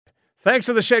Thanks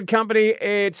to the Shed Company.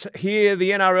 It's here.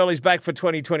 The NRL is back for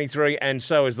 2023, and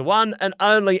so is the one and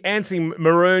only Anthony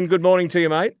Maroon. Good morning to you,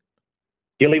 mate.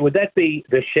 Gilly, would that be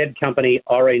the Shed Company,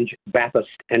 Orange, Bathurst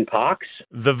and Parks?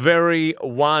 The very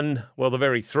one, well, the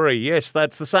very three. Yes,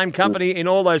 that's the same company in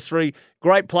all those three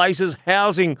great places,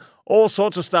 housing all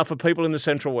sorts of stuff for people in the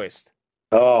Central West.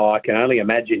 Oh, I can only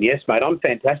imagine. Yes, mate. I'm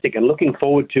fantastic and looking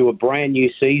forward to a brand new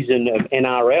season of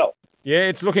NRL. Yeah,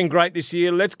 it's looking great this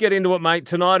year. Let's get into it, mate.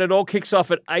 Tonight it all kicks off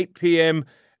at 8 p.m.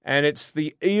 and it's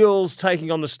the Eels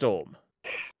taking on the Storm.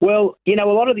 Well, you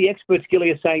know, a lot of the experts, Gilly,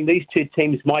 are saying these two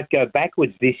teams might go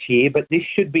backwards this year, but this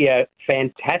should be a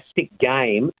fantastic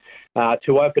game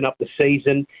to open up the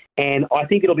season. And I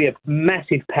think it'll be a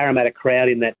massive Parramatta crowd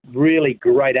in that really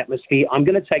great atmosphere. I'm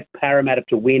going to take Parramatta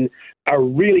to win a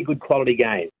really good quality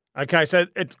game. Okay, so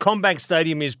it's CommBank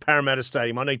Stadium is Parramatta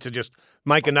Stadium. I need to just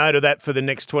make a note of that for the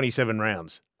next 27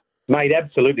 rounds. Mate,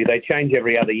 absolutely. They change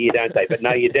every other year, don't they? But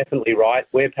no, you're definitely right.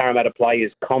 Where Parramatta play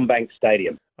is CommBank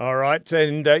Stadium. All right,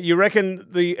 and you reckon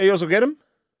the Eels will get them?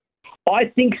 I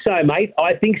think so, mate.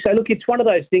 I think so. Look, it's one of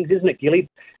those things, isn't it, Gilly?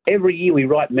 Every year we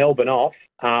write Melbourne off.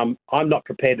 I'm not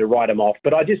prepared to write them off,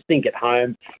 but I just think at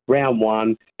home, round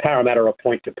one, Parramatta are a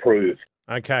point to prove.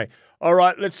 Okay. All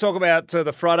right, let's talk about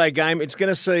the Friday game. It's going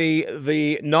to see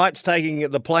the Knights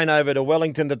taking the plane over to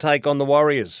Wellington to take on the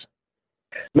Warriors.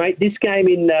 Mate, this game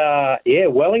in,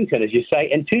 Wellington, as you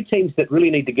say, and two teams that really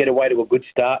need to get away to a good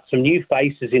start. Some new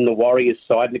faces in the Warriors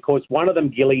side. And, of course, one of them,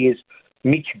 Gilly, is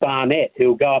Mitch Barnett,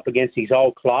 who'll go up against his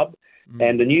old club.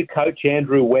 And the new coach,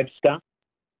 Andrew Webster.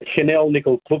 Chanel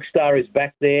Nickel-Klukstar is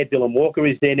back there. Dylan Walker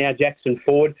is there now, Jackson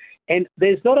Ford. And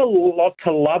there's not a lot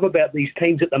to love about these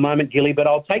teams at the moment, Gilly, but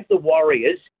I'll take the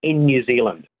Warriors in New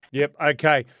Zealand. Yep,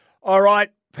 okay. All right,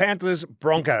 Panthers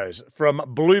Broncos from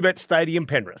Bluebet Stadium,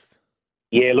 Penrith.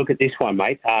 Yeah, look at this one,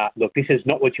 mate. Look, this is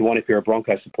not what you want if you're a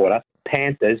Broncos supporter.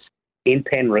 Panthers in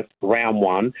Penrith, round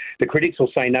one. The critics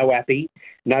will say no Appy,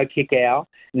 no kick-out.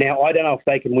 Now, I don't know if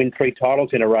they can win 3 titles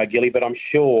in a row, Gilly, but I'm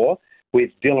sure with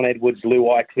Dylan Edwards,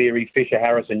 Luai, Cleary, Fisher,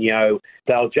 Harris and Yeo,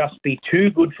 they'll just be too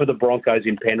good for the Broncos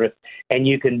in Penrith, and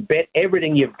you can bet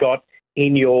everything you've got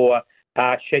in your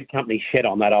Shed Company shed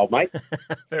on that, old mate.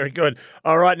 Very good.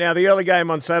 All right, now the early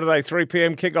game on Saturday, 3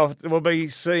 p.m. kickoff, we'll be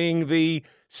seeing the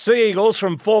Sea Eagles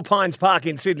from Four Pines Park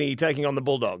in Sydney taking on the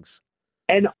Bulldogs.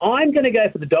 And I'm going to go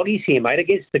for the Doggies here, mate,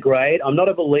 against the grade. I'm not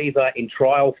a believer in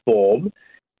trial form,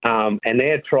 and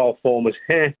their trial form was,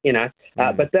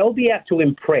 but they'll be out to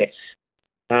impress.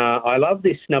 I love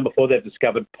this number 4 they've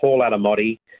discovered, Paul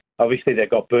Adamotti. Obviously, they've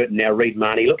got Burton now, Reid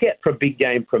Marnie. Look out for a big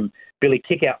game from Billy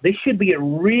Kickout. This should be a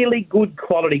really good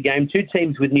quality game. Two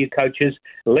teams with new coaches.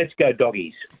 Let's go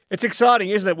Doggies. It's exciting,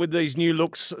 isn't it, with these new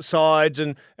looks sides,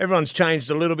 and everyone's changed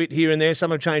a little bit here and there.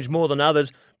 Some have changed more than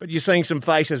others, but you're seeing some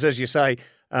faces, as you say,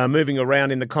 moving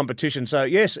around in the competition. So,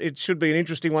 yes, it should be an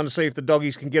interesting one to see if the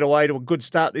Doggies can get away to a good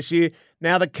start this year.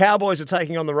 Now the Cowboys are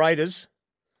taking on the Raiders.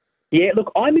 Yeah,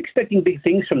 look, I'm expecting big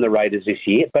things from the Raiders this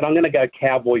year, but I'm going to go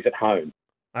Cowboys at home.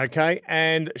 Okay,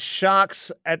 and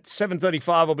Sharks at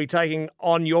 7:35 will be taking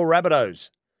on your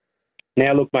Rabbitohs.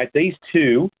 Now, look, mate, these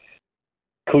two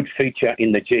could feature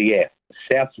in the GF.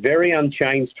 South's very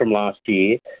unchanged from last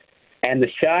year, and the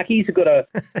Sharkies have got a...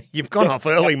 You've gone off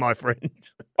early, my friend.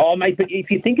 Oh, mate, but if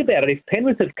you think about it, if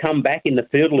Penrith have come back in the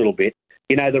field a little bit,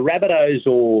 you know, the Rabbitohs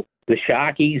or the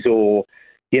Sharkies or,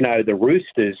 you know, the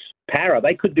Roosters, Para,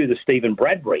 they could do the Stephen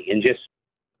Bradbury and just,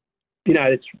 you know,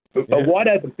 it's a wide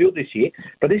open field this year.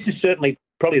 But this is certainly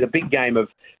probably the big game of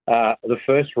the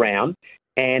first round,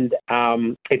 and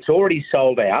it's already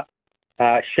sold out.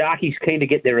 Sharkies keen to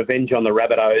get their revenge on the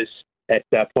Rabbitohs at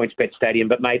PointsBet Stadium.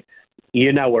 But, mate,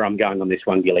 you know where I'm going on this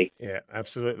one, Gilly. Yeah,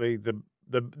 absolutely. The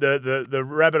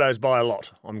Rabbitohs by a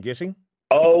lot, I'm guessing.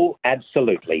 Oh,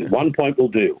 absolutely. 1 point will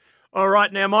do. All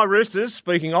right, now my Roosters,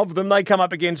 speaking of them, they come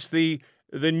up against the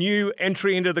new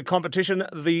entry into the competition,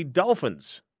 the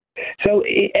Dolphins. So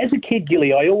as a kid,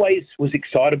 Gilly, I always was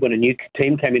excited when a new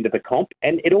team came into the comp,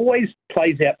 and it always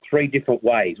plays out 3 different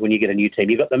ways when you get a new team.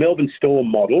 You've got the Melbourne Storm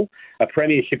model, a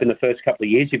premiership in the first couple of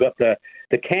years. You've got the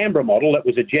Canberra model that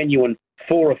was a genuine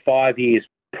 4 or 5 years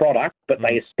product, but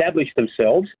they established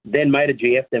themselves, then made a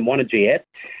GF, then won a GF.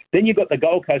 Then you've got the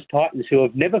Gold Coast Titans, who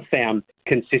have never found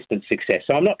consistent success.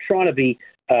 So I'm not trying to be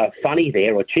funny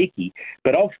there or cheeky,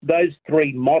 but of those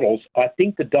 3 models, I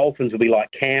think the Dolphins will be like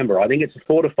Canberra. I think it's a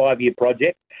 4 to 5 year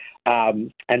project,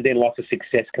 and then lots of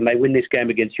success. Can they win this game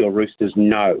against your Roosters?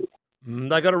 No.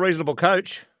 They got a reasonable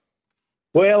coach.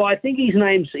 Well, I think his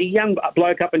name's a young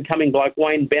bloke, up-and-coming bloke,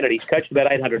 Wayne Bennett. He's coached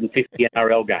about 850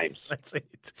 NRL games. That's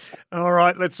it. All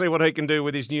right, let's see what he can do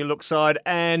with his new look side.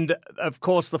 And, of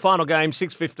course, the final game,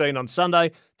 6:15 on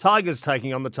Sunday, Tigers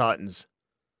taking on the Titans.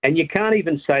 And you can't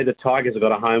even say the Tigers have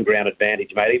got a home ground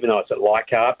advantage, mate, even though it's at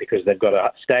Leichhardt, because they've got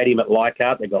a stadium at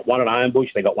Leichhardt. They've got one at Homebush.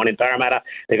 They've got one in Parramatta.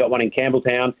 They've got one in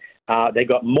Campbelltown. They've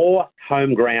got more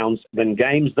home grounds than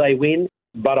games they win,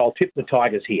 but I'll tip the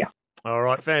Tigers here. All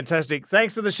right, fantastic.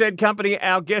 Thanks to the Shed Company.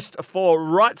 Our guest for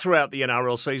right throughout the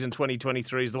NRL season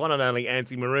 2023 is the one and only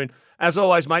Anthony Maroon. As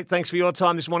always, mate, thanks for your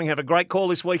time this morning. Have a great call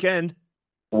this weekend.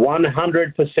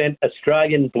 100%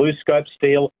 Australian blue scope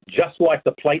steel, just like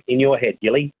the plate in your head,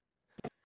 Gilly.